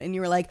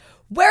you were like,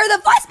 where are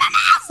the voice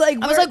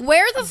memos? I was like,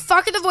 where the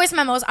fuck are the voice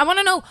memos? I want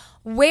to know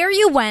where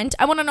you went.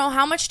 I want to know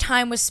how much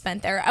time was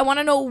spent there. I want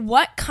to know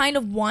what kind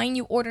of wine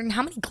you ordered and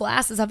how many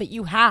glasses of it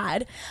you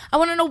had. I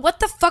want to know what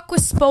the fuck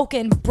was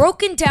spoken,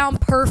 broken down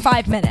per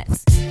 5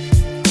 minutes.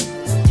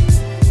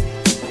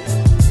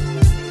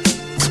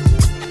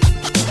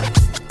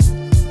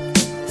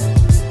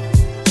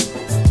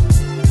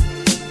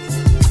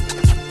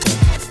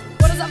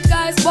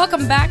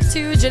 Welcome back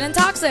to Gin and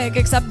Toxic,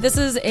 except this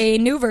is a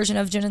new version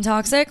of Gin and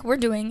Toxic. We're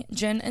doing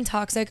Gin and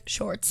Toxic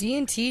shorts.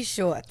 G&T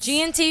shorts.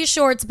 G&T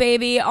shorts,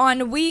 baby.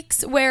 On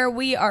weeks where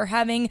we are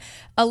having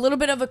a little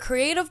bit of a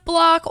creative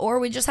block or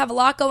we just have a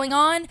lot going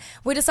on,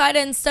 we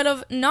decided instead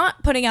of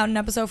not putting out an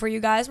episode for you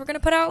guys, we're going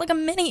to put out like a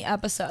mini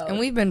episode. And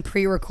we've been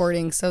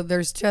pre-recording, so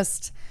there's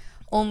just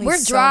only We're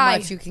so dry.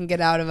 much you can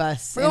get out of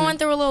us. We're going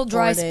through a little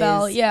dry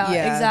spell. Yeah,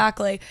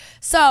 exactly.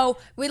 So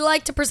we'd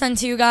like to present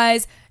to you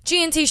guys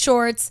G&T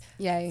shorts.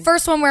 Yay.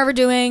 First one we're ever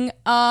doing.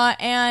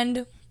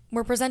 And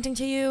we're presenting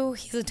to you,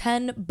 he's a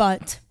 10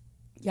 butt.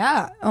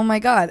 Yeah. Oh my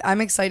God. I'm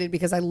excited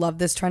because I love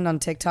this trend on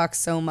TikTok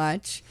so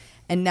much.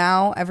 And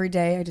now every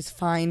day I just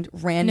find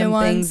random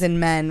things in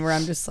men where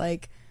I'm just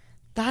like,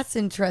 that's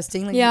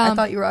interesting. Like, I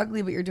thought you were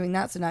ugly, but you're doing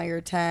that. So now you're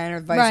a 10 or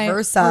vice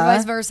versa. Or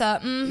vice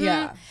versa. Mm-hmm.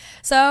 Yeah.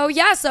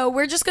 So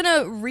we're just going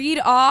to read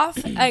off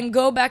and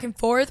go back and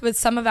forth with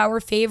some of our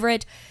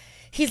favorite.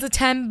 He's a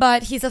 10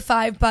 but, he's a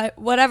 5 but,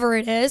 whatever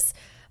it is.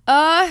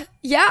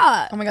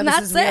 Yeah. Oh my God, this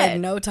is weird.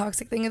 No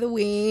toxic thing of the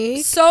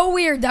week. So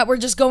weird that we're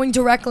just going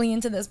directly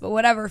into this, but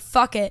whatever.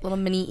 Fuck it. Little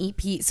mini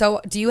EP. So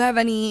do you have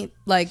any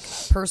like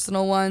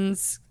personal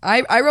ones?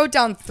 I wrote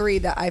down 3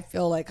 that I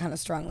feel like kind of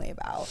strongly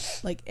about.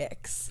 Like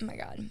icks. Oh my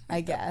God. I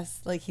guess.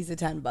 Like he's a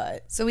 10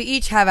 but. So we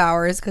each have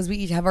ours because we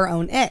each have our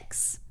own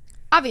icks.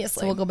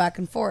 Obviously. So we'll go back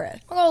and forth.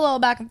 We'll go a little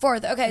back and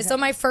forth. Okay, so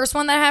my first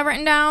one that I have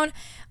written down,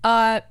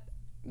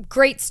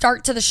 great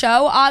start to the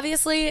show,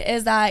 obviously,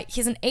 is that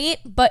he's an 8,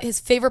 but his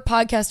favorite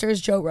podcaster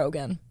is Joe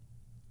Rogan.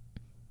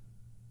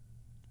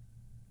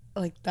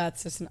 Like,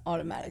 that's just an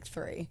automatic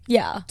 3.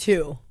 Yeah.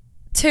 2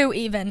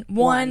 even.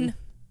 1.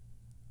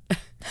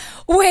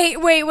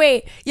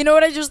 Wait. You know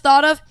what I just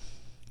thought of?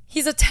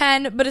 He's a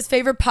 10, but his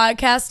favorite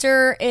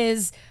podcaster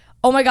is,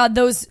 oh my God,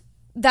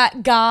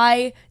 that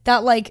guy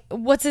that, like,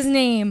 what's his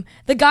name?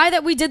 The guy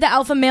that we did the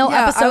Alpha Male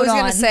episode on. I was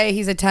going to say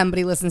he's a 10, but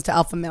he listens to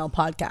Alpha Male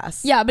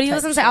podcasts. Yeah, but he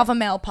listens to Alpha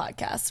Male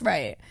podcasts,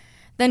 right.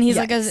 Then he's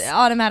like an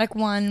automatic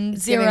 1,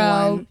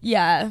 0. 1.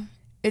 Yeah.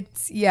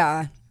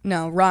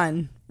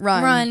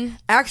 Run.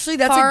 Actually,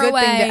 that's Far a good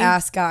away. thing to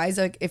ask guys.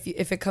 Like,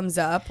 if it comes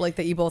up, like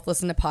that you both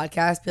listen to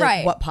podcasts, be like,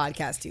 Right. what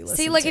podcast do you listen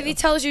to? See, like, if he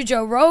tells you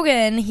Joe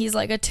Rogan, he's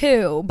like a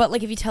 2. But,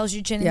 like, if he tells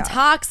you Gin and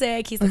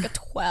Toxic, he's like a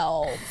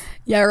 12.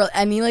 Yeah, or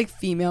any like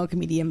female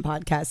comedian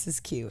podcast is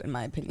cute in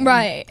my opinion.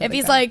 Right. If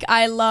he's like,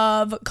 I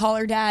love Call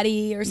Her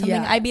Daddy or something,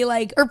 I'd be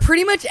like, or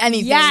pretty much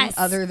anything Yes.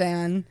 other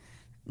than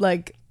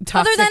like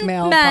toxic Other than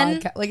male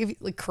men. podcast, like if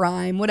like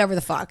crime, whatever the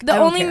fuck. the I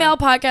don't only care. male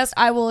podcast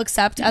I will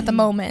accept at the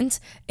moment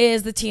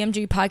is the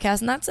TMG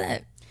podcast, and that's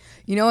it.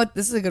 You know what?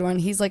 This is a good one.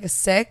 He's like a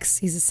 6.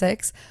 He's a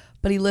 6,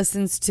 but he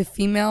listens to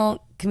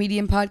female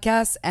comedian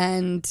podcasts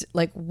and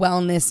like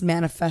wellness,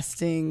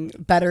 manifesting,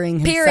 bettering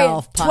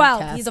himself.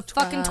 12. podcasts. He's a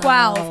fucking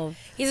 12.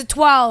 He's a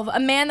 12. A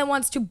man that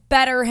wants to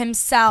better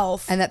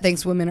himself. And that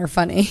thinks women are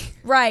funny.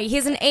 Right.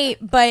 He's an 8,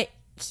 but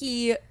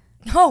he's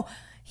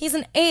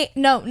an 8.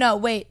 No,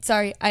 wait.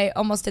 Sorry. I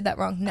almost did that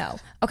wrong. No.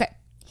 Okay.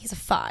 He's a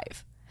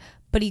 5,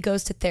 but he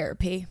goes to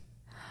therapy.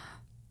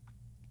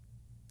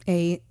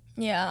 8.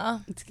 Yeah.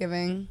 It's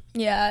giving.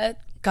 Yeah.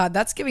 God,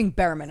 that's giving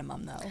bare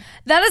minimum though.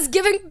 That is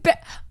giving.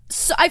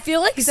 So I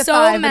feel like He's a so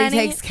 5, many. but he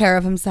takes care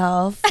of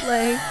himself.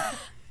 Like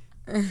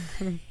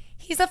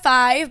He's a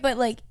 5, but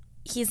like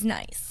he's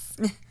nice.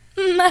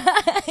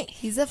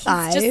 he's a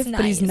 5, just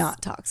but he's nice.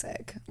 not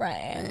toxic. Right.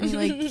 And he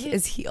like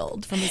is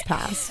healed from his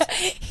past.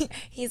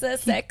 He's a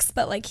 6,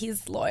 but like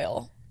he's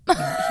loyal.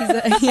 He's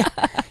a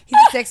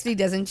 6, but he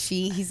doesn't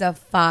cheat. He's a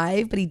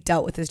 5, but he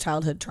dealt with his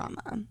childhood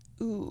trauma.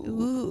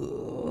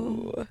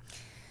 Ooh.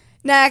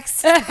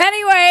 Next.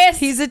 Anyways,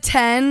 He's a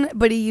 10,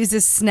 but he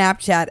uses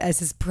Snapchat as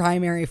his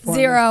primary form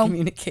 0. of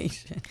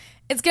communication.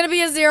 it's gonna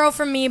be a 0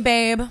 from me,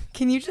 babe.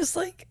 Can you just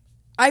like,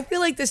 I feel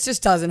like this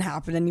just doesn't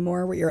happen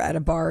anymore where you're at a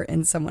bar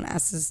and someone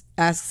asks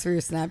for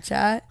your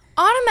Snapchat.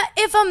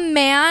 If a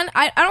man,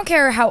 I don't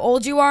care how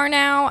old you are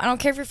now. I don't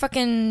care if you're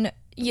fucking,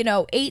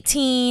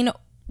 18,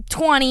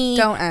 20,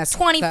 Don't ask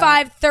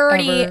 25,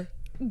 30. ever.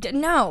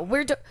 No,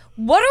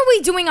 what are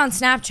we doing on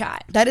Snapchat?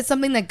 That is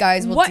something that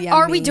guys will What DM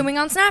are me. we doing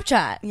on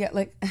Snapchat? Yeah,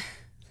 like,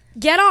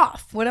 Get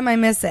off. what am I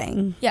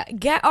missing? Yeah,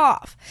 get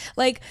off.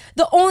 Like,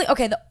 the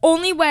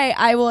only way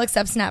I will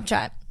accept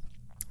Snapchat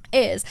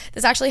is,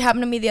 this actually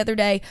happened to me the other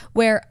day,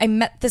 where I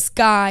met this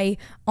guy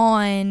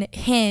on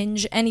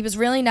Hinge and he was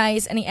really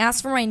nice and he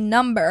asked for my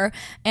number,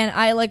 and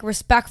I like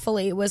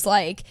respectfully was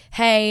like,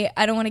 hey,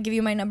 I don't want to give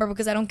you my number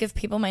because I don't give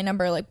people my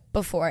number like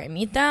before I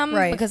meet them,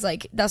 Right. because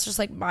like that's just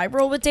like my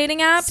rule with dating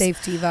apps.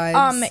 Safety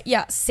vibes.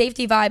 Yeah,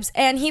 safety vibes.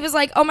 And he was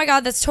like, oh my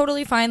God, that's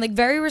totally fine. Like,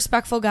 very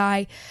respectful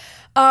guy.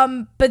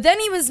 But then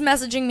he was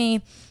messaging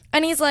me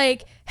and he's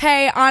like,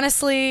 hey,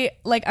 honestly,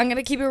 like, I'm going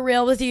to keep it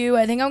real with you.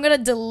 I think I'm going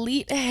to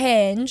delete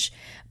Hinge,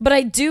 but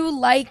I do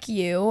like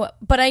you.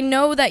 But I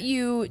know that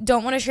you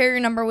don't want to share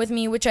your number with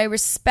me, which I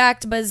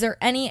respect. But is there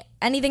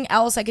anything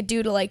else I could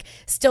do to, like,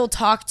 still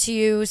talk to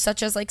you,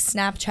 such as, like,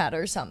 Snapchat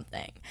or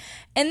something?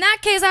 In that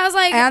case, I was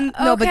like,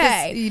 no, but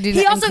this, you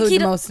didn't include the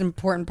most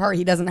important part.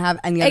 He doesn't have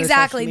any other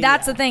social media.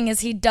 That's the thing,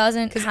 is he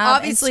doesn't have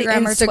obviously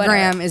Instagram or Twitter.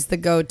 Instagram is the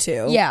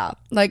go-to. Yeah.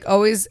 Like,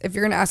 always, if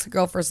you're going to ask a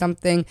girl for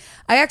something,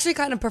 I actually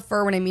kind of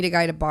prefer when I meet a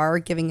guy at a bar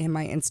giving him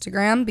my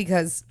Instagram,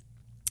 because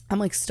I'm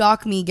like,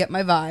 stalk me, get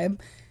my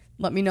vibe.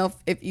 Let me know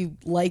if you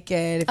like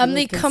it. If I'm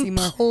you the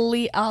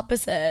complete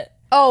opposite.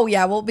 Oh,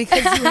 yeah. Well,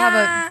 because you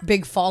have a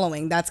big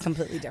following, that's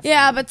completely different.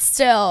 Yeah, but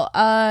still,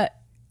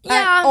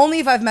 yeah. Only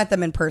if I've met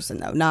them in person,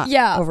 though, not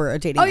over a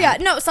dating app.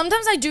 Yeah. No,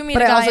 sometimes I do meet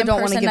but a guy I also in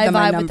don't person want to and give I them my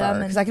vibe with number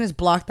them. because I can just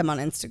block them on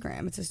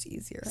Instagram. It's just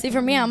easier. See,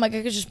 for me, I'm like,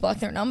 I could just block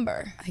their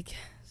number. I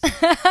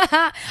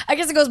guess. I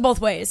guess it goes both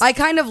ways. I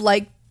kind of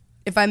like,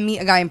 if I meet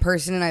a guy in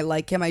person and I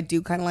like him, I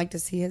do kind of like to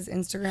see his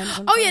Instagram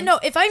sometimes. Oh, yeah. No,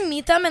 if I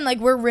meet them and, like,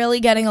 we're really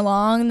getting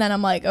along, then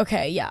I'm like,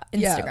 okay, yeah,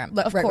 Instagram.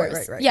 Yeah, of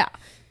course. Right. Yeah.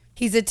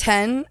 He's a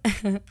 10,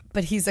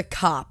 but he's a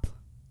cop.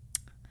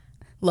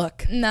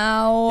 Look.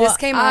 No. This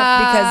came up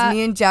because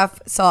me and Jeff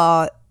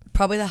saw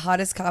probably the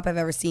hottest cop I've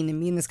ever seen, and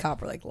me and this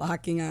cop were like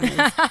locking eyes.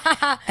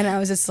 And I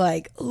was just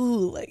like,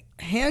 ooh, like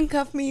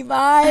handcuff me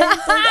vibes. Like,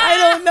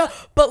 I don't know.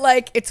 But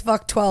like, it's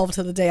fuck 12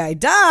 till the day I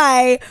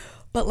die.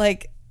 But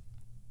like,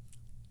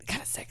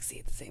 kind of sexy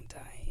at the same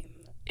time.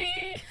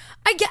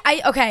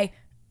 Okay.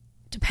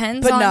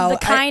 Depends on the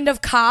kind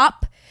of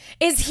cop.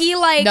 Is he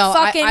like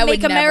fucking I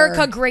Make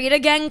America Great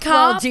Again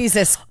cop? Well,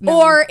 Jesus.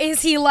 No. Or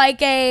is he like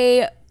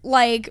a,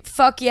 like,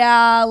 fuck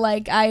yeah,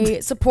 like, I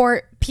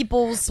support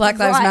people's Black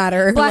Lives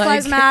Matter. Black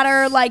Lives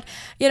Matter. Like,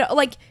 you know,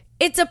 like,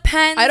 it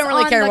depends. I don't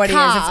really care what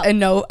cop. he is. It's a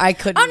no, I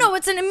couldn't. Oh, no,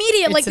 it's an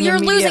immediate. Like, you're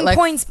losing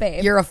points,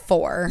 babe. You're a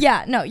 4.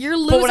 Yeah, no, you're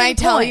losing But when I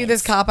tell you points.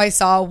 this cop I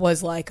saw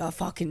was like a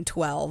fucking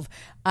 12.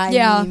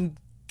 I mean,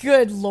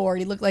 good Lord.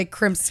 He looked like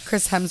Chris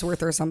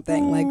Hemsworth or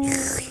something. Like,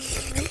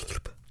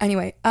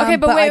 anyway. Okay,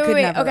 but wait.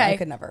 Never, okay. I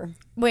could never.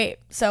 Wait,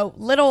 so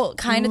little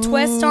kind of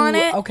twist on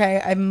it.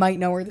 Okay, I might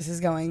know where this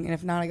is going. And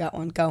if not, I got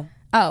one. Go.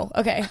 Oh,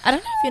 okay. I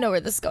don't know if you know where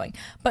this is going,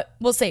 but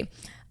we'll see.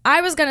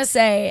 I was gonna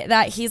say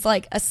that he's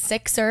like a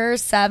 6 or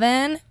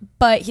 7,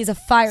 but he's a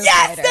firefighter.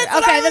 Yes,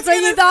 that's what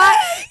you thought.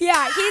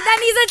 Yeah,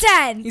 then he's a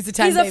 10. He's a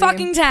 10. He's baby. a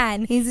fucking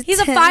 10. He's a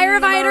 10. 10.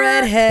 Firefighter. I'm a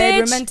redhead. Bitch.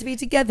 We're meant to be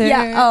together.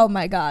 Yeah. Oh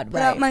my God.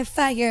 Put out my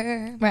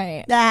fire.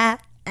 Right.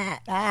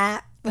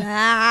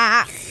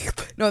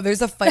 No,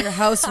 there's a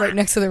firehouse right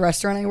next to the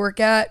restaurant I work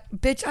at.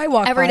 Bitch, I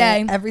walk every by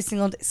day, it every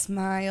single day.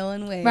 Smile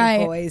and wave,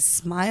 right. boys.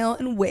 Smile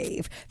and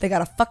wave. They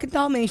got a fucking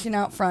Dalmatian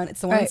out front.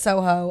 It's the one in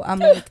Soho. I'm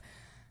like,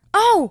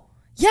 oh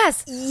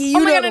yes. Oh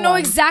my God, I know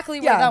exactly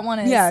where that one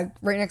is. Yeah,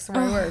 right next to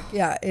where I work.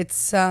 Yeah,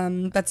 it's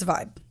that's a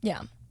vibe.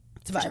 Yeah,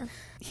 it's a vibe. Sure.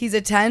 He's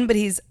a 10, but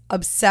he's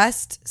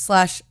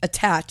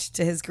obsessed/attached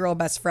to his girl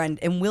best friend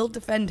and will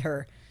defend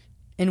her.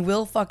 And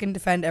will fucking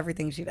defend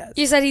everything she does.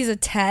 You said he's a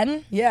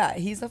 10? Yeah,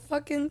 he's a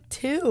fucking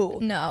 2.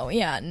 No,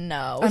 yeah,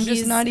 no. I'm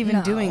just not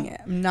even doing it.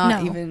 I'm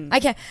not even.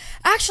 I can't.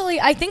 Actually,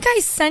 I think I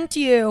sent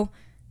you.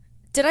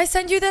 Did I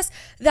send you this?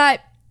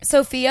 That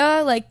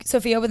Sophia, like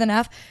Sophia with an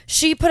F,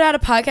 she put out a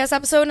podcast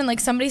episode and like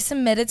somebody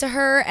submitted to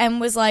her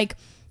and was like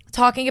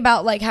talking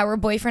about like how her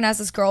boyfriend has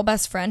this girl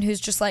best friend who's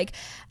just like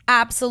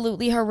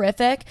absolutely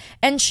horrific,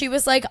 and she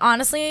was like,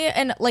 honestly,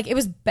 and like it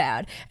was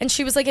bad, and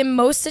she was like, in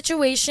most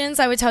situations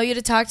I would tell you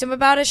to talk to him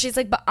about it. She's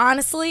like, but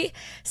honestly,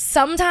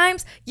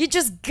 sometimes you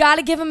just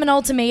gotta give him an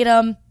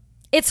ultimatum.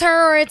 It's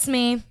her or it's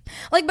me.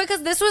 Like,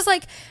 because this was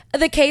like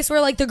the case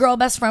where like the girl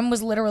best friend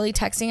was literally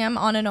texting him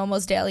on an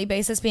almost daily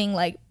basis being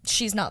like,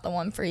 she's not the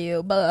one for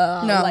you,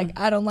 but like,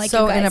 I don't like you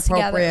guys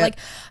together, like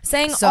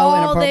saying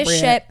all this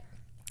shit.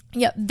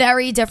 Yeah,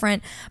 very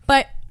different.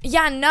 But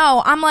yeah,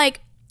 no, I'm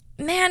like,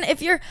 man,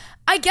 if you're,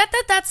 I get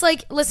that that's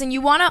like, listen, you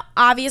want to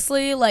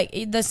obviously, like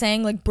the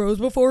saying, like bros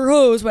before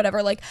hoes,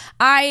 whatever. Like,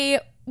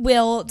 I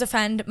will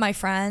defend my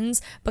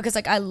friends because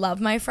like I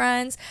love my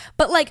friends.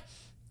 But like,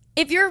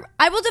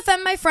 I will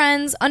defend my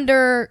friends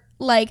under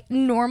like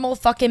normal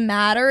fucking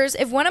matters.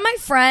 If one of my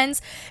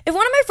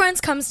friends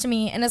comes to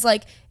me and is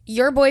like,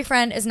 your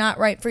boyfriend is not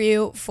right for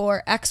you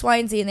for X, Y,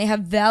 and Z, and they have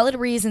valid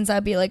reasons,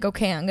 I'd be like,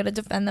 okay, I'm gonna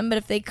defend them. But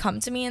if they come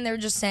to me and they're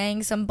just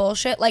saying some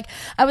bullshit, like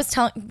we were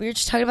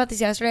just talking about this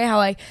yesterday, how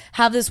I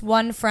have this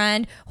one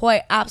friend who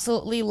I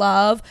absolutely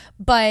love,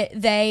 but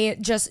they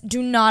just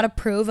do not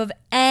approve of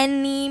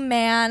any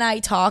man I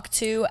talk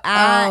to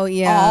at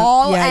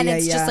all, and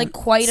it's just like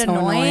quite so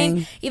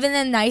annoying. Even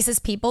the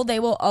nicest people, they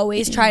will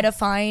always try to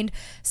find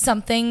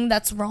something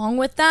that's wrong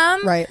with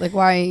them. Right, like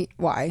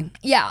why?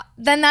 Yeah,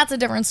 then that's a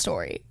different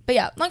story. But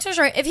yeah, long story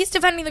short, if he's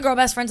defending the girl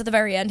best friends at the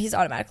very end, he's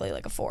automatically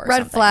like a 4 or Red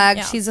something. flag,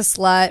 yeah. She's a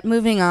slut.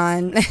 Moving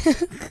on.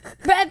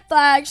 Red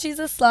flag, she's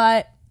a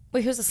slut.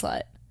 Wait, who's a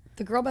slut?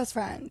 The girl best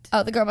friend.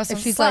 Oh, the girl best friend.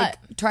 If she's slut. like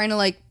trying to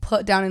like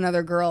put down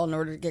another girl in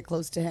order to get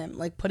close to him,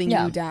 like putting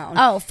you down.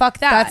 Oh, fuck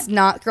that. That's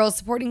not girls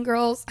supporting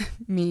girls.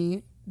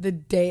 Me. the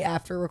day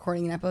after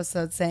recording an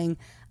episode saying,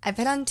 I've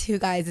hit on 2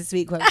 guys this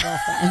week who have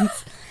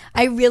girlfriends.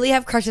 I really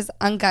have crushes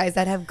on guys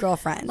that have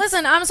girlfriends.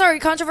 Listen, I'm sorry,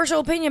 controversial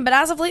opinion, but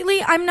as of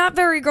lately, I'm not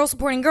very girl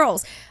supporting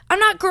girls.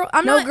 No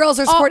girls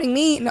are supporting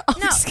me. No,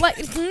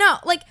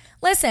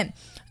 listen,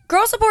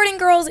 girl supporting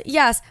girls,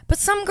 yes, but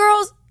some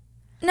girls,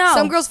 no.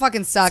 Some girls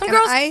fucking suck. Some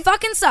girls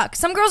fucking suck.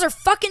 Some girls are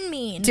fucking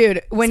mean.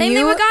 Dude, same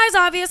thing with guys,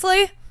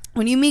 obviously.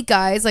 When you meet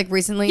guys, like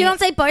recently... You don't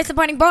say boys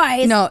supporting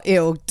boys. No,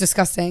 ew,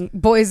 disgusting.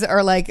 Boys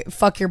are like,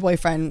 fuck your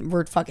boyfriend,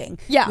 we're fucking.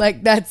 Yeah.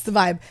 Like, that's the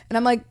vibe. And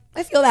I'm like,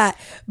 I feel that.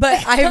 But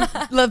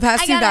the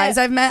past 2 guys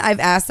I've met, I've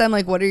asked them,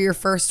 like, what are your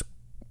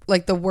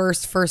the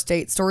worst first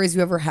date stories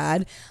you ever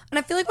had? And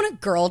I feel like when a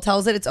girl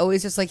tells it, it's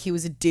always just like, he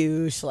was a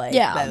douche. Like,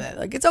 yeah. Blah, blah, blah.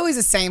 Like, it's always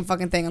the same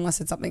fucking thing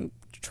unless it's something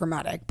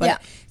traumatic. But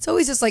it's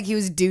always just like, he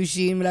was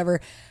douchey and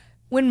whatever.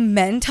 When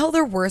men tell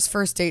their worst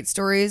first date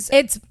stories,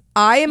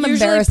 I am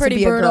embarrassed to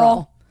be brutal. A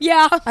girl.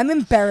 Yeah. I'm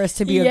embarrassed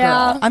to be a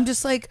girl. I'm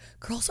just like,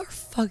 girls are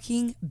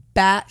fucking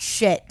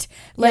batshit.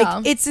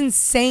 Like, it's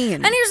insane.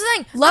 And here's the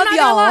thing. Love I'm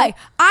not y'all. gonna lie.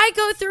 I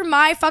go through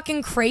my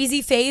fucking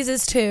crazy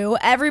phases too.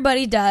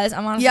 Everybody does.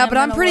 But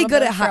I'm pretty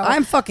good at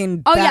I'm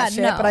fucking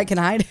batshit, but I can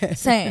hide it.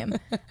 Same.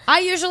 I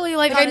usually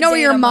I know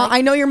your mom.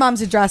 I know your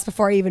mom's address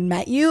before I even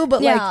met you,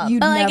 but like you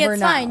never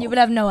it's know. Fine. You would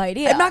have no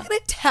idea. I'm not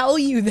gonna tell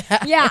you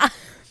that. Yeah.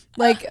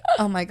 Like,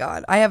 oh my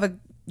god, I have a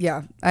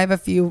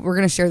few. We're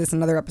gonna share this in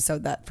another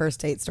episode. That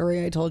first date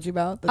story I told you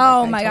about.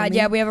 Oh my god,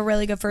 yeah, we have a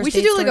really good first. We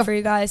should do like for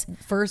you guys.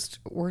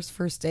 Worst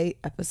first date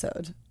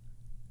episode.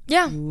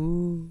 Yeah.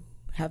 Ooh,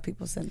 have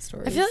people send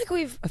stories. I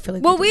feel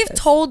like we've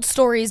told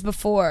stories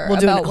before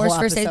about worst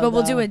first dates, but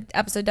we'll do an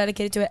episode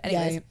dedicated to it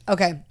anyways. Yeah.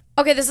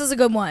 Okay, this is a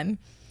good one.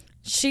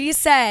 She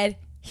said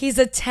he's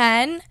a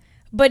 10,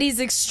 but he's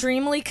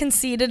extremely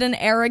conceited and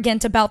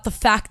arrogant about the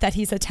fact that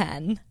he's a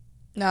 10.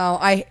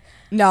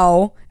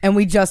 No, and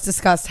we just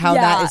discussed how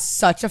that is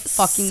such a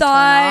fucking turn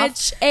off.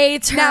 Such a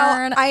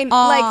turn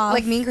off.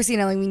 Like me and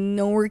Christina, like we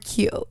know we're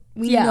cute.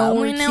 We know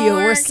we're cute.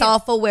 We're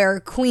self-aware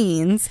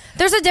queens.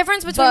 There's a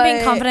difference between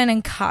being confident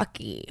and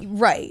cocky.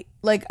 Right.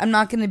 Like, I'm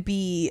not going to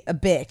be a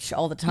bitch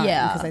all the time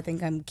because I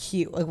think I'm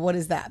cute. Like, what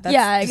is that?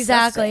 That's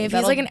exactly. If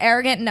he's like an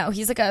arrogant, no,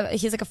 he's like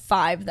a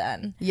 5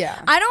 then.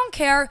 Yeah. I don't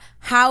care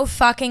how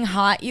fucking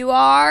hot you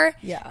are.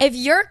 Yeah. If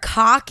you're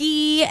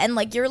cocky and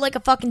like you're like a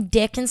fucking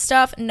dick and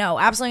stuff, no,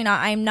 absolutely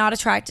not. I am not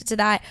attracted to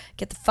that.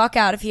 Get the fuck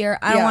out of here.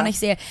 I don't want to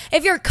see it.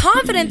 If you're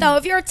confident though,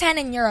 if you're a 10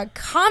 and you're a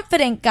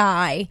confident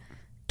guy,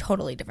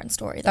 totally different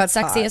story. That's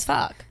sexy as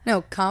fuck.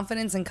 No,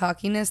 confidence and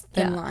cockiness,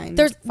 thin line.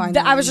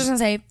 I was just gonna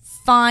say,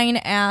 fine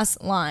ass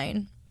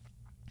line.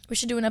 We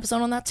should do an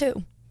episode on that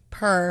too.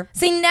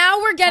 See, now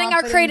we're getting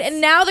our creative, and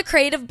now the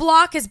creative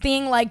block is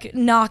being like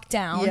knocked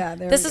down. Yeah,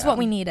 this is what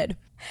we needed.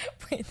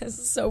 Wait, this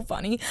is so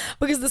funny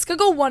because this could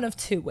go one of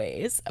 2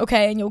 ways.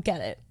 Okay, and you'll get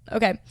it.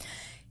 Okay,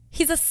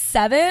 he's a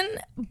 7,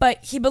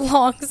 but he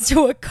belongs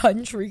to a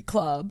country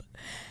club.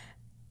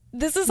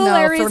 This is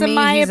hilarious in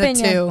my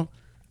opinion. A 2.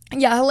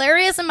 Yeah,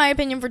 hilarious in my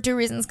opinion for 2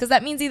 reasons. Because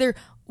that means either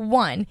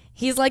 1,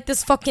 he's like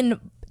this fucking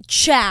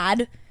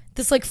Chad,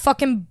 this like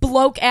fucking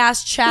bloke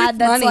ass Chad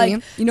that's funny.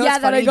 like, you know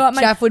what's funny?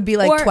 Jeff would be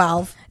like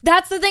 12.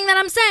 That's the thing that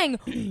I'm saying.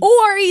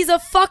 Or he's a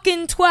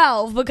fucking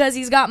 12 because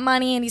he's got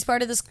money and he's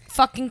part of this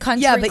fucking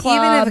country club. Yeah, but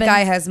even if a guy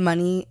has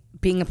money,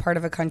 being a part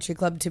of a country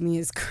club to me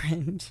is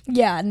cringe.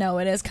 Yeah, no,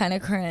 it is kind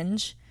of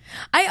cringe.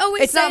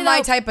 It's not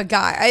my type of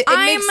guy. It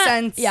makes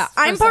sense. Yeah,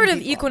 I'm part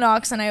of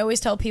Equinox, and I always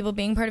tell people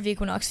being part of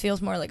Equinox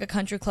feels more like a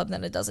country club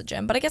than it does a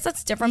gym. But I guess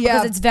that's different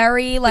because it's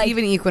very like, but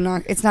even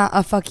Equinox, it's not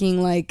a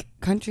fucking like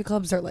country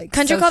clus are like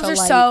country clubs are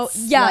so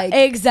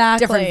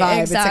exactly different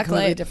vibe. Exactly. It's a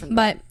completely different vibe.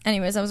 But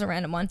anyways, that was a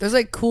random one. There's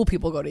like cool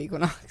people go to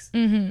Equinox.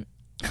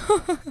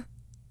 Mm-hmm.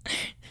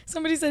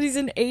 Somebody said he's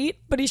an 8,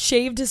 but he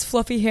shaved his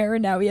fluffy hair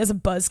and now he has a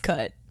buzz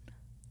cut.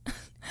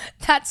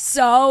 That's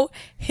so,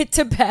 it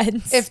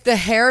depends. If the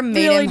hair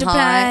made really him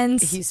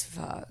depends. hot, he's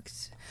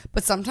fucked.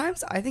 But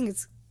sometimes I think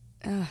it's,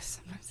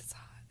 sometimes it's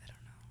hot. I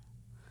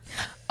don't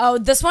know. Oh,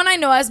 this one I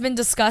know has been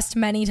discussed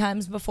many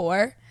times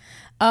before.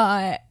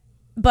 But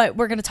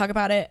we're going to talk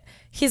about it.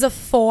 He's a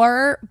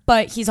 4,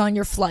 but he's on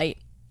your flight.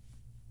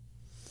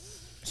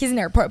 He's an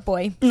airport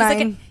boy. He's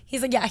 9.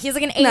 He's like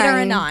an 8 or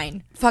a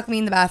 9. Fuck me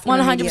in the bathroom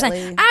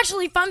 100%.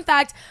 Actually, fun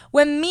fact,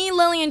 when me,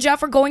 Lily, and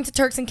Jeff were going to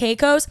Turks and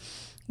Caicos,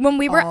 when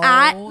we were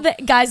at the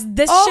guys,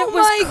 this shit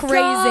was crazy.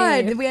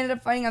 God. We ended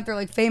up finding out they're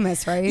like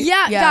famous, right?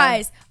 Yeah,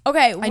 guys.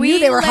 Okay, I knew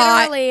they were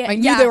hot. I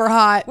knew they were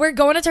hot. We're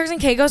going to Turks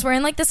and Caicos. We're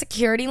in like the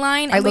security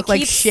line. And I look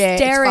like shit.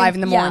 Staring. It's 5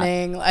 in the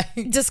morning.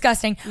 Like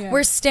disgusting. Yeah.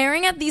 We're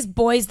staring at these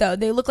boys though.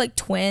 They look like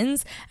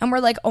twins, and we're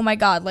like, oh my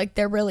god, like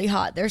they're really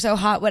hot. They're so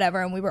hot,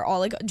 whatever. And we were all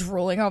like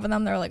drooling over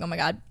them. They're like, oh my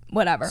god,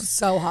 whatever.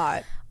 So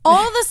hot.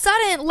 All of a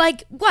sudden,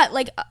 like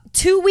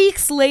 2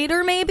 weeks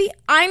later, maybe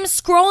I'm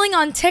scrolling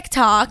on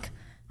TikTok.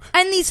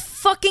 And these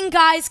fucking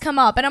guys come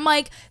up, and I'm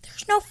like,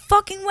 there's no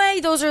fucking way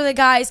those are the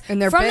guys and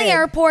they're from big. The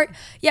airport.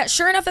 Yeah,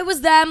 sure enough, it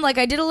was them. Like,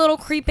 I did a little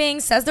creeping,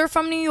 says they're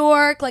from New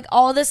York, like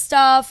all this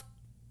stuff.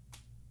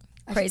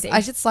 Crazy. I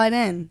should slide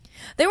in.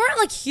 They weren't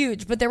like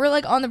huge, but they were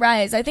like on the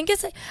rise. I think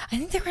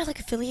they were like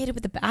affiliated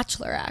with The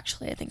Bachelor.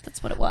 Actually, I think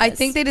that's what it was. I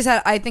think they just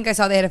had. I think I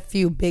saw they had a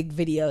few big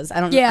videos.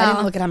 I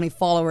didn't look at how many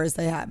followers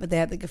they had, but they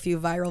had like a few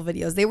viral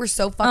videos. They were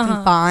so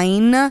fucking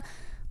fine.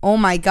 Oh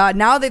my god!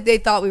 Now that they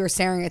thought we were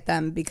staring at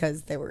them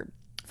because they were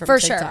from For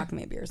TikTok sure.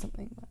 maybe or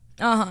something.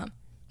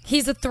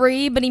 He's a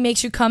 3, but he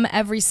makes you come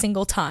every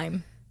single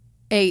time.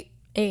 8.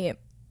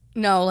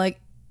 No, like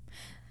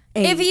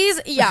 8.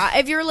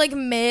 If you're like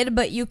mid,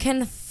 but you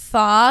can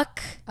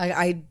fuck.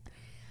 I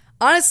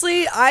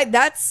honestly,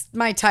 that's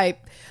my type.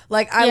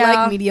 Like I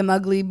like medium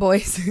ugly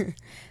boys.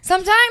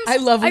 Sometimes I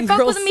love when I fuck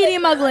girls with a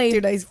medium say that. ugly.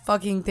 Dude, I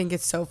fucking think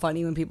it's so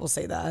funny when people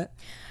say that.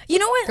 You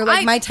know what? They're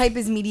like, my type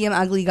is medium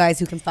ugly guys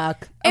who can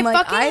fuck. I'm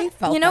like, I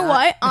felt you know that.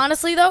 what?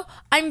 Honestly, though,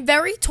 I'm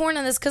very torn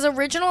on this because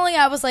originally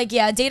I was like,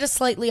 yeah, date a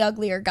slightly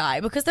uglier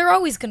guy because they're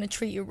always going to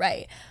treat you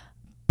right.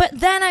 But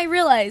then I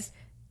realized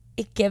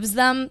it gives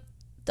them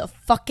the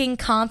fucking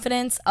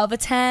confidence of a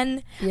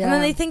 10. Yeah. And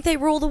then they think they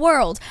rule the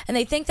world. And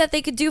they think that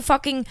they could do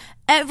fucking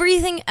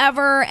everything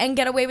ever and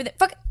get away with it.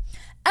 Fuck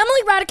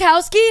Emily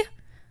Ratajkowski,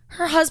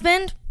 her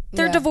husband,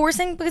 they're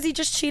divorcing because he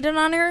just cheated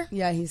on her.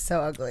 Yeah, he's so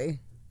ugly.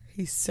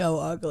 He's so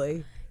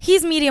ugly.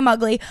 He's medium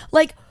ugly.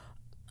 Like,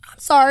 I'm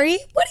sorry.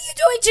 What are you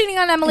doing cheating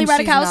on Emily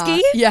Ratajkowski?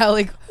 Yeah,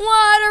 like,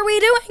 What are we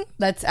doing?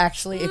 that's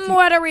actually...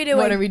 What are we doing?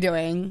 What are we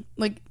doing?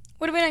 Like,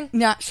 What are we doing?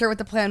 not sure what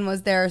the plan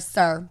was there,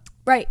 sir.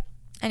 Right.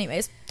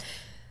 Anyways.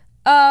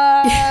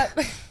 I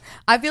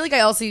feel like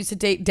I also used to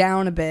date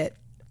down a bit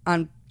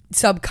on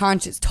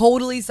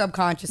totally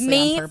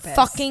subconsciously on purpose.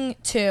 Fucking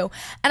too.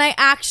 And I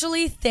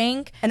actually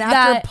think And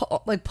that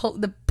after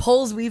the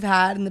polls we've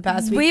had in the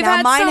past week, we've now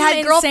had mine some had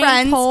insane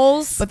girlfriends,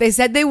 polls. but they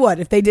said they would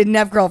if they didn't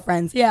have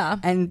girlfriends. Yeah.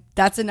 And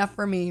that's enough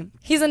for me.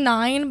 He's a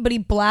 9, but he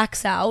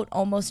blacks out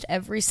almost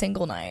every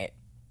single night.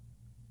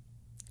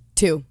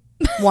 2,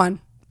 1,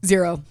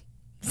 0,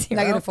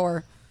 Zero.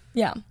 -4.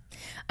 Yeah.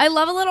 I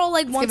love a little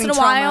like once in a giving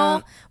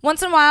trauma.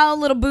 while, a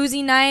little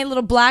boozy night, a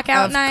little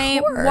blackout Of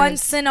night, course.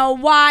 once in a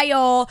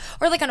while,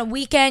 or like on a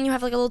weekend you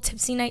have like a little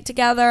tipsy night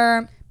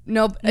together.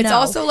 Nope. It's No.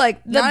 also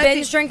like The not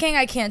binge drinking,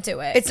 I can't do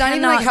it. It's not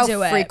even like Cannot how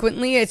do it.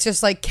 frequently. It's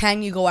just like,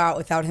 can you go out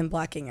without him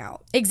blacking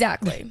out?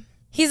 Exactly.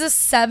 He's a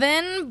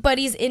 7, but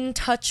he's in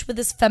touch with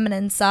his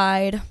feminine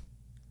side.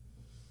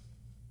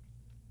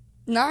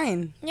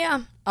 9.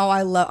 Yeah. Oh,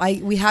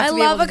 we have to be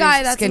love able to a guy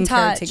do that's in skincare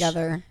touch.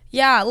 together.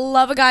 Yeah,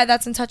 love a guy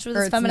that's in touch with Or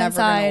his it's feminine never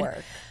gonna side.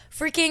 work.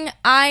 Freaking,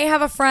 I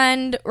have a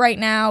friend right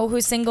now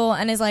who's single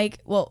and is like,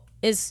 well,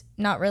 is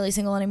not really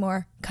single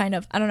anymore. Kind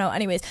of. I don't know.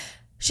 Anyways,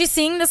 she's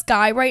seeing this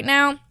guy right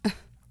now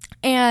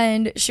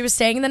and she was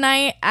staying the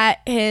night at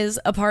his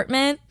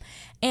apartment.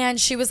 And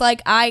she was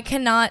like, I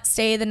cannot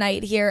stay the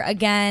night here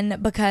again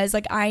because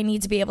like I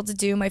need to be able to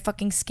do my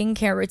fucking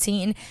skincare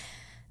routine.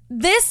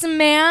 This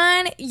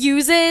man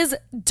uses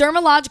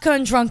Dermalogica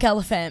and Drunk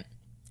Elephant.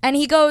 And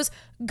he goes,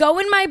 go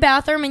in my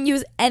bathroom and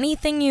use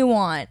anything you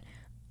want.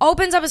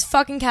 Opens up his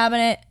fucking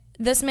cabinet.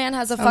 This man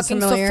has a Sounds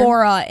fucking familiar.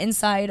 Sephora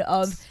inside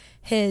of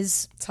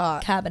his It's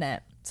hot.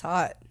 cabinet. It's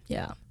hot.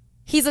 Yeah.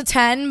 He's a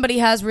 10, but he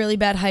has really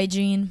bad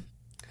hygiene.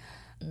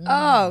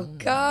 Oh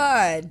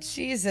God,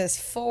 Jesus,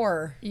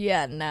 4.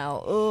 Yeah,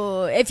 no.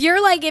 Ooh. If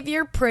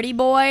you're pretty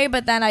boy,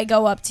 but then I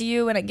go up to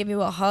you and I give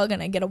you a hug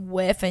and I get a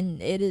whiff and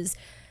it is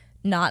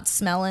not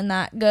smelling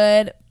that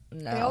good.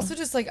 No. I also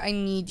just like, I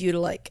need you to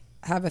like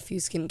have a few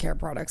skincare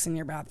products in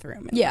your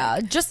bathroom. And, Yeah,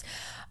 just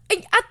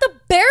at the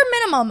bare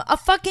minimum, a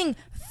fucking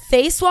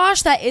face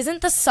wash that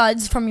isn't the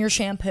suds from your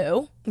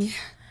shampoo. Yeah.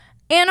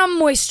 And a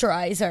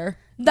moisturizer.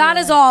 That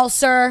is all,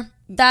 sir.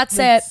 That's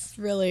That's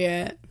really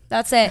it.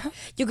 That's it.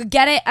 You could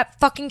get it at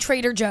fucking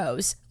Trader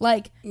Joe's.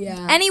 Like,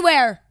 Yeah.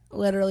 anywhere.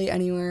 Literally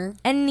anywhere.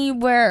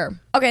 Anywhere.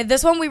 Okay,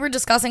 this one we were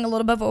discussing a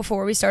little bit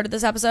before we started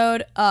this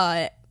episode,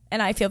 and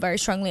I feel very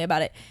strongly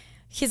about it.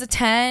 He's a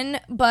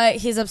 10, but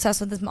he's obsessed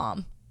with his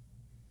mom.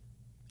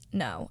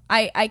 No,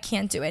 I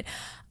can't do it.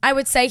 I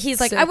would say he's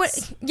like, 6. I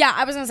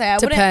was gonna say I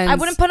Depends.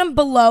 wouldn't put him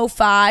below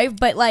 5,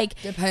 but like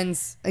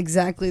Depends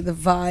exactly the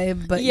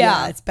vibe, but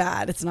Yeah. yeah, it's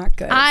bad. It's not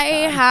good. It's I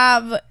bad.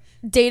 have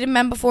dated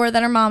men before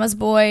that are mama's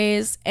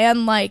boys,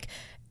 and like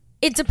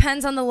it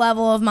depends on the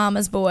level of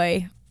mama's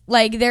boy.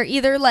 Like they're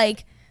either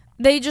like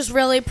they just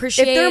really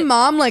appreciate if their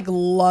mom like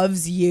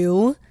loves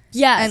you,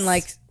 yes, and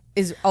like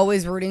is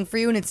always rooting for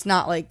you, and it's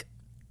not like,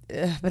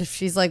 but if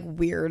she's like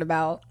weird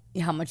about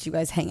how much you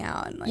guys hang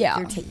out, and like Yeah.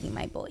 you're taking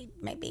my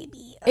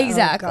baby,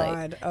 exactly. Oh,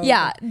 God. Oh.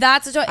 Yeah,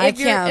 that's a I if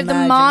can't the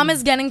mom imagine.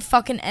 is getting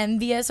fucking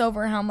envious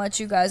over how much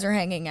you guys are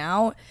hanging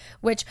out,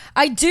 which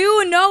I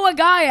do know a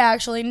guy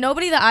actually,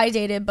 nobody that I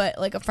dated, but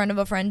like a friend of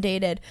a friend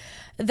dated,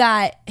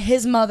 that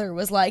his mother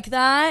was like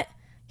that.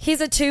 He's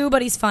a 2,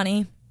 but he's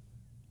funny.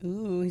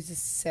 Ooh, he's a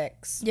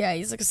 6. Yeah,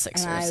 he's like a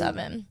 6 or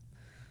 7.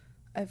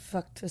 I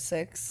fucked a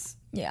 6.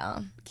 Yeah.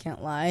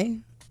 Can't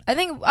lie. I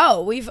think,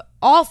 we've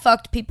all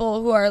fucked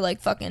people who are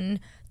like fucking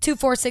 2,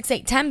 4, 6,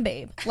 8, 10,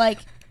 babe. Like,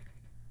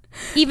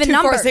 even 2,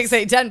 numbers. 4, 6,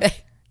 8, 10, babe.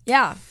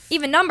 Yeah,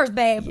 even numbers,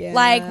 babe. Yeah.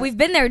 Like, we've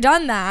been there,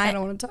 done that. I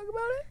don't want to talk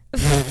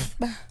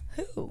about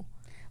it. Who?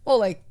 Well,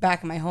 like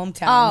back in my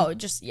hometown. Oh,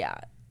 just, yeah.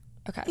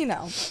 Okay. You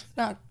know,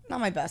 not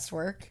my best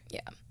work. Yeah.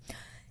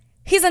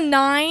 He's a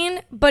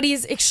 9, but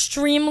he's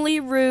extremely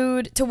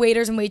rude to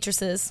waiters and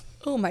waitresses.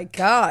 Oh my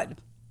God.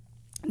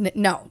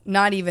 No,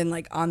 not even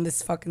like on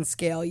this fucking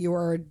scale. You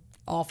are an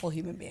awful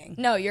human being.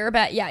 No, you're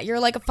you're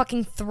like a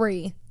fucking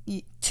 3.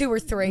 2 or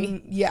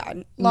 3. Yeah.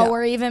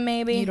 Lower even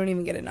maybe. You don't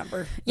even get a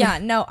number. Yeah,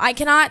 no. I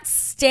cannot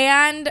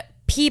stand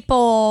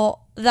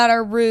people that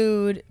are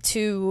rude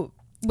to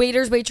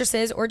waiters,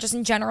 waitresses, or just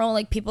in general,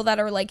 like people that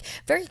are like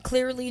very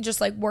clearly just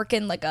like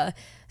working like a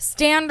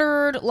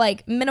standard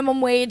like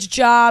minimum wage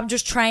job,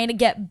 just trying to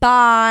get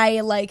by.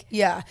 Like,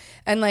 yeah.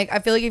 And like I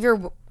feel like if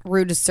you're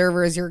rude to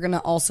servers, you're gonna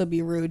also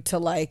be rude to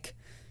like,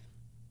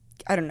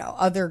 I don't know,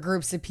 other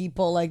groups of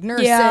people like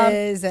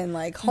nurses and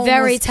like homeless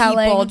very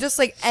telling. people. Just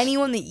like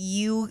anyone that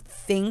you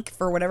think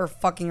for whatever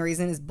fucking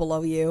reason is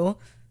below you,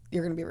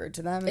 you're gonna be rude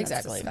to them.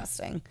 Exactly. That's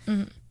disgusting.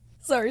 Mm-hmm.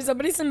 Sorry,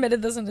 somebody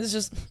submitted this and it's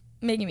just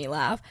making me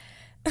laugh.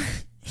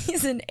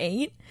 He's an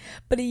 8,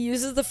 but he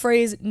uses the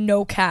phrase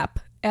 "no cap"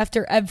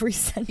 after every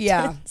sentence.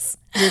 Yeah,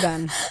 you're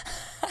done.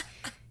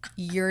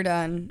 You're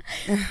done.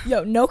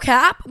 Yo, no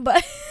cap,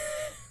 but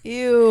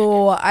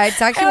ew,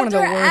 it's actually one of the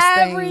worst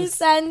every things.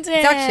 Sentence.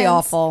 It's actually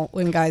awful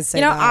when guys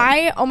say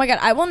that. Oh my God,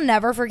 I will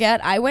never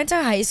forget. I went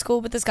to high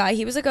school with this guy.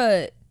 He was like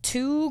a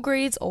 2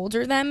 grades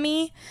older than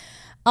me.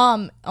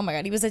 Oh my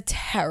God, he was a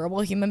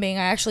terrible human being.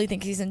 I actually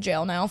think he's in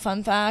jail now.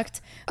 Fun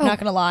fact. I'm not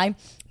gonna lie.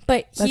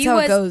 But that's how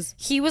it goes.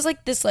 He was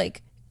like this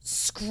like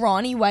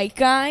scrawny white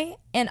guy,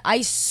 and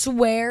I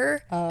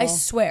swear,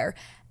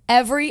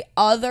 every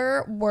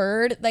other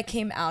word that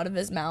came out of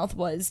his mouth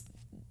was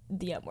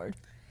the N word.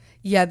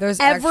 Yeah, there's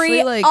every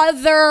actually like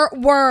other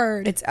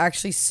word. It's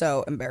actually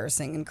so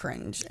embarrassing and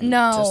cringe. And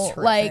no, just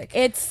like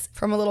it's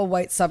from a little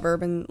white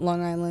suburb in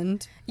Long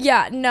Island.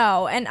 Yeah,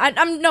 no, and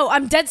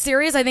I'm dead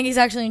serious. I think he's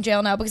actually in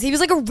jail now because he was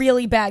like a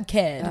really bad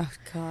kid. Oh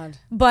God.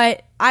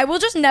 But I will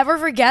just never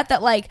forget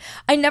that. Like,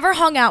 I never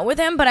hung out with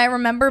him, but I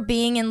remember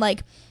being in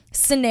like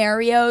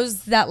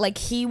scenarios that like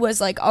he was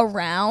like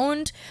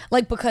around,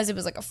 like because it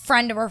was like a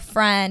friend of a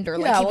friend or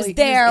like he was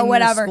there or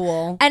whatever,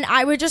 and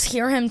I would just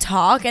hear him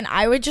talk and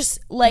I would just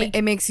like,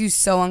 it makes you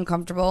so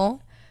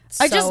uncomfortable.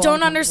 I just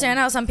don't understand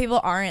how some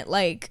people aren't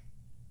like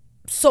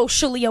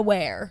socially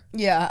aware.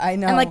 Yeah, I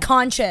know. And like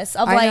conscious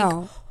of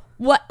like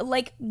what they're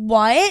like,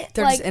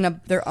 just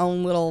in their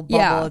own little bubble.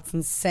 Yeah. It's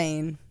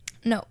insane.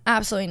 No,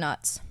 absolutely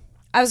nuts.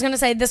 I was going to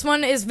say, this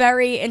one is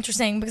very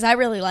interesting because I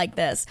really like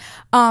this.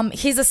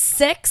 He's a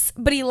 6,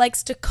 but he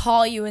likes to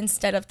call you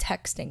instead of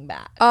texting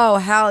back. Oh,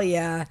 hell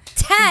yeah.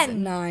 10. He's a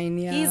 9,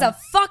 yeah. He's a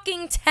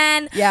fucking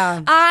 10.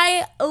 Yeah.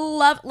 I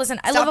love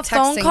a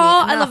phone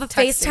call. I love a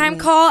FaceTime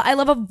call. I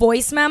love a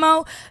voice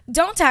memo.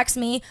 Don't text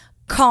me.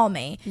 Call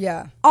me.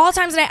 Yeah. All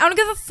times a day. I don't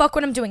give a fuck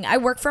what I'm doing. I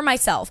work for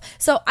myself.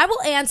 So I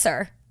will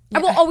answer. I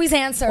will always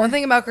answer. One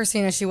thing about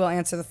Christina, she will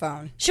answer the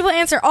phone. She will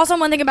answer. Also,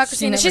 one thing about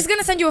Christina, she's going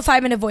to send you a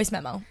 5-minute voice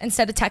memo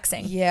instead of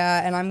texting.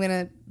 Yeah, and I'm going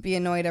to be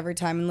annoyed every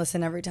time and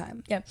listen every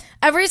time. Yeah.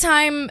 Every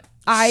time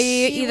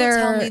she will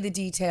tell me the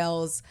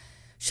details.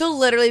 She'll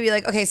literally be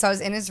like, okay, so I was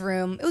in his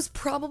room. It was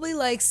probably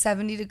like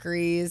 70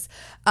 degrees.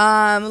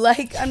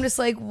 Like, I'm just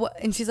like, what?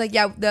 And she's like,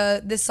 yeah,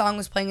 this song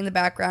was playing in the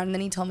background. And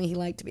then he told me he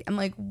liked me. I'm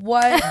like,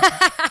 what?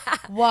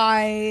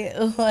 Why?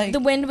 Like, the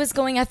wind was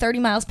going at 30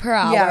 miles per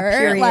hour. Yeah,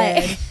 period.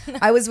 Like,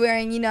 I was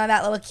wearing,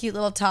 that little cute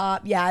little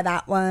top. Yeah,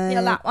 that one.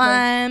 Yeah, that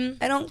one.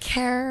 Like, I don't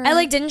care. I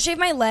like didn't shave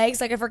my legs.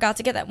 Like, I forgot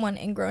to get that one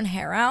ingrown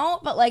hair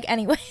out. But like,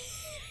 anyway,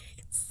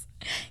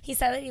 he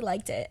said that he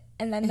liked it.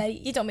 And then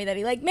he told me that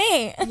he liked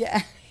me.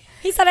 Yeah.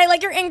 He said, I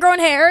like your ingrown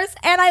hairs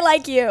and I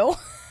like you.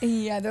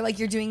 Yeah, they're like,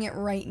 you're doing it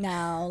right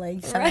now.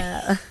 Like,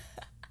 right?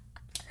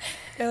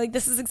 They're like,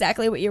 this is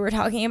exactly what you were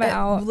talking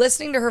about.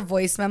 Listening to her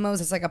voice memos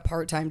is like a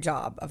part-time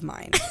job of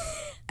mine.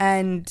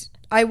 And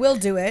I will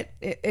do it.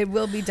 It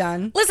will be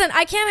done. Listen,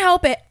 I can't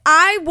help it.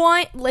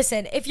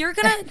 Listen, if you're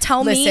going to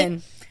tell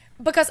me,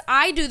 because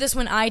I do this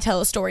when I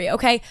tell a story,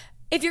 okay?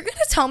 If you're going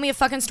to tell me a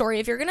fucking story,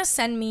 if you're going to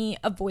send me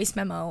a voice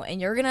memo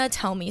and you're going to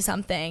tell me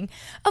something,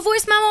 a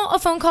voice memo, a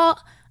phone call,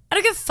 I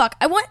don't give a fuck.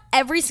 I want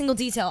every single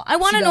detail. I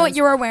want to know what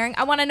you were wearing.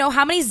 I want to know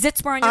how many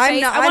zits were on your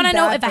face. I want to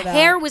know if a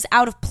hair was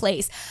out of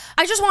place.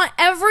 I just want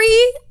every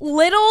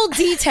little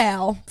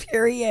detail.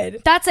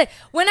 Period. That's it.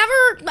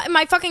 Whenever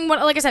my fucking,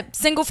 like I said,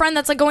 single friend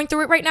that's like going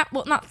through it right now.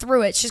 Well, not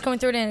through it. She's going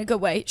through it in a good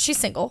way. She's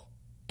single.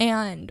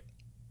 And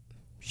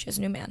she has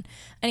a new man.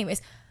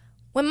 Anyways,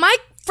 when my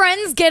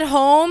friends get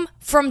home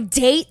from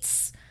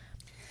dates,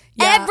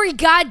 every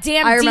goddamn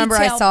detail. I remember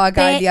I saw a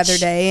guy the other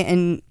day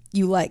and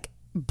you like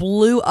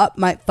blew up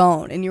my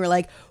phone and you were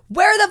like,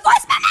 where are the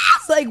voice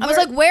memos? Like, I was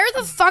like, where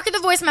the fuck are the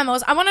voice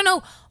memos? I want to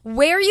know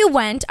where you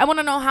went. I want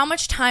to know how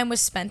much time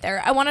was spent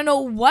there. I want to know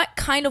what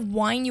kind of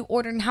wine you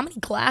ordered and how many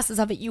glasses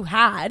of it you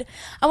had.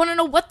 I want to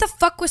know what the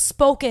fuck was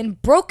spoken,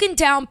 broken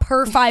down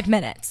per 5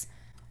 minutes.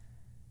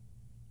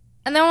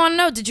 And then I want to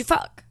know, did you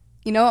fuck?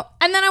 And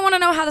then I want to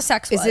know how the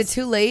sex was. Is it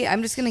too late?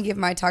 I'm just going to give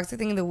my toxic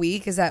thing of the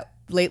week is that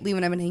lately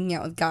when I've been hanging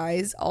out with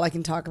guys, all I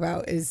can talk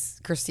about is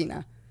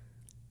Christina.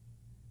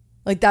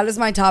 Like, that is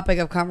my topic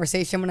of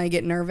conversation when I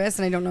get nervous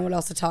and I don't know what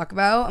else to talk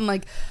about. I'm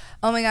like,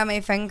 oh my God,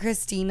 my friend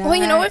Christina. Well,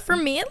 you know what? For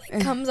me, it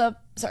like comes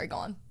up. Sorry, go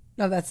on.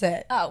 No, that's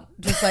it. Oh.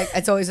 Just like,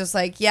 it's always just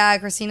like, yeah,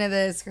 Christina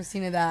this,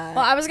 Christina that.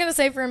 Well, I was going to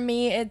say for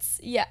me, it's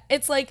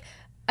like,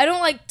 I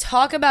don't like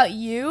talk about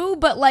you,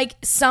 but like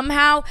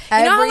somehow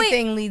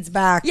everything leads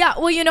back. Yeah,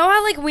 well, you know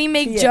how like we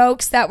make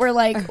jokes that we're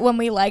like when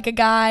we like a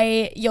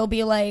guy, you'll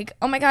be like,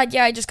 "Oh my God,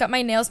 yeah, I just got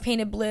my nails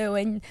painted blue,"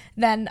 and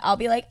then I'll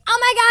be like, "Oh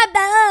my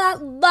God,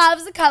 Bella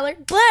loves the color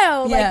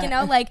blue,"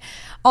 like like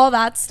all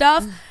that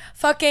stuff.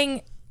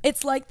 Fucking,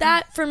 it's like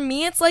that for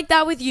me. It's like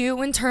that with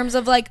you in terms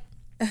of like,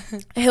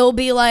 he'll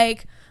be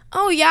like,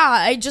 "Oh yeah,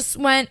 I just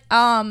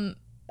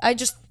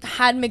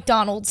had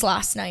McDonald's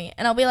last night,"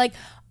 and I'll be like,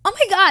 "Oh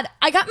my God,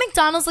 I got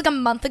McDonald's like a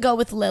month ago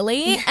with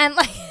Lily," and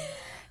like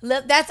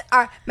that's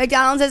our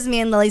McDonald's is me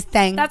and Lily's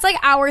thing. That's like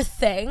our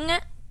thing,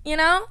 you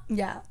know?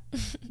 Yeah.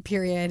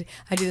 Period.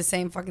 I do the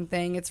same fucking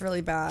thing. It's really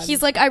bad.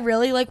 He's like, I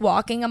really like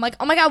walking. I'm like,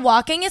 oh my God,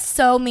 walking is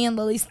so me and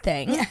Lily's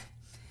thing. Yeah.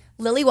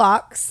 Lily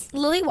walks.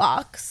 Lily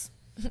walks.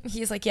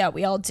 He's like, yeah,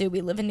 we all do.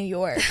 We live in New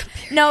York.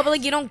 No, but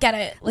like you don't get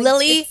it. Like,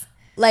 Lily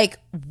like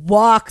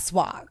walks.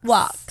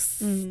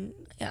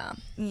 Yeah.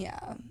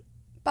 Yeah.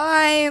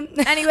 Bye.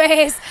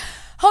 Anyways.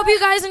 Hope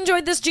you guys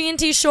enjoyed this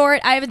G&T short.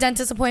 I have a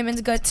dentist appointment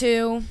to go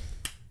to.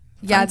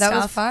 Yeah, that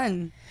was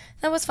fun.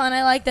 That was fun.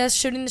 I like this.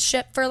 Shooting the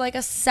shit for like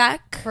a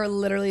sec. For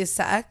literally a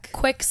sec.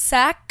 Quick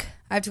sec.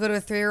 I have to go to a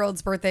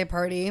 3-year-old's birthday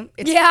party.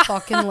 It's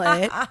fucking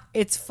lit.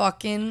 It's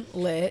fucking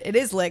lit. It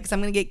is lit because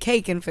I'm going to get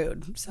cake and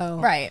food. So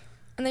right.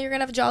 And then you're going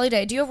to have a jolly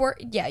day. Do you have work?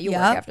 Yeah, you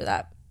work after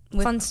that.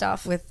 Fun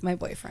stuff. With my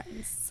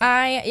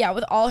boyfriends.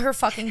 With all her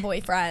fucking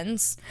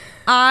boyfriends.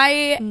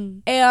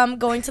 I am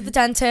going to the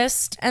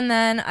dentist, and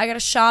then I gotta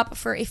shop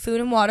for a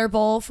food and water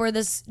bowl for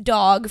this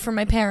dog for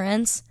my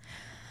parents.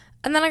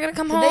 And then I gotta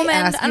come home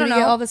and, I don't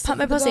know, all this pump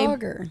my pussy.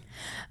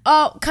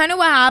 Oh, kind of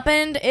what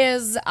happened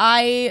is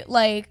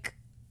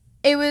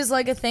it was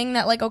like a thing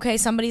that like, okay,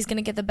 somebody's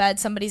gonna get the bed,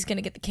 somebody's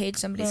gonna get the cage,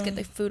 somebody's get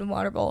the food and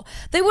water bowl.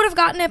 They would have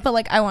gotten it, but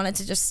like I wanted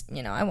to just,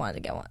 I wanted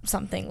to get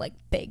something like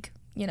big.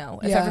 If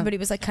everybody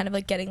was like kind of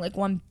like getting like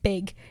one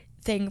big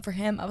thing for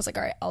him, I was like,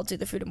 all right, I'll do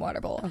the food and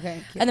water bowl. Okay.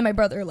 Cute. And then my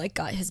brother like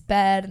got his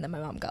bed, and then my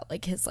mom got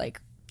like his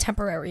like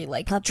temporary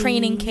like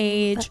training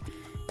cage.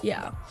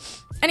 Yeah.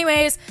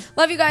 Anyways,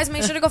 love you guys.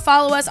 Make sure to go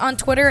follow us on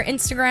Twitter,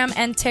 Instagram,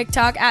 and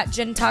TikTok at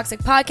Gin Toxic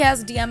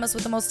Podcast. DM us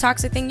what the most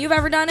toxic thing you've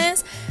ever done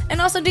is. And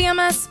also DM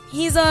us,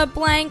 he's a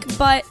blank,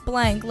 but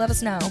blank. Let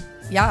us know.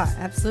 Yeah,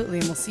 absolutely.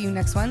 And we'll see you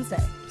next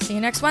Wednesday. See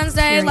you next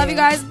Wednesday. Period. Love you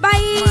guys.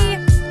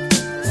 Bye.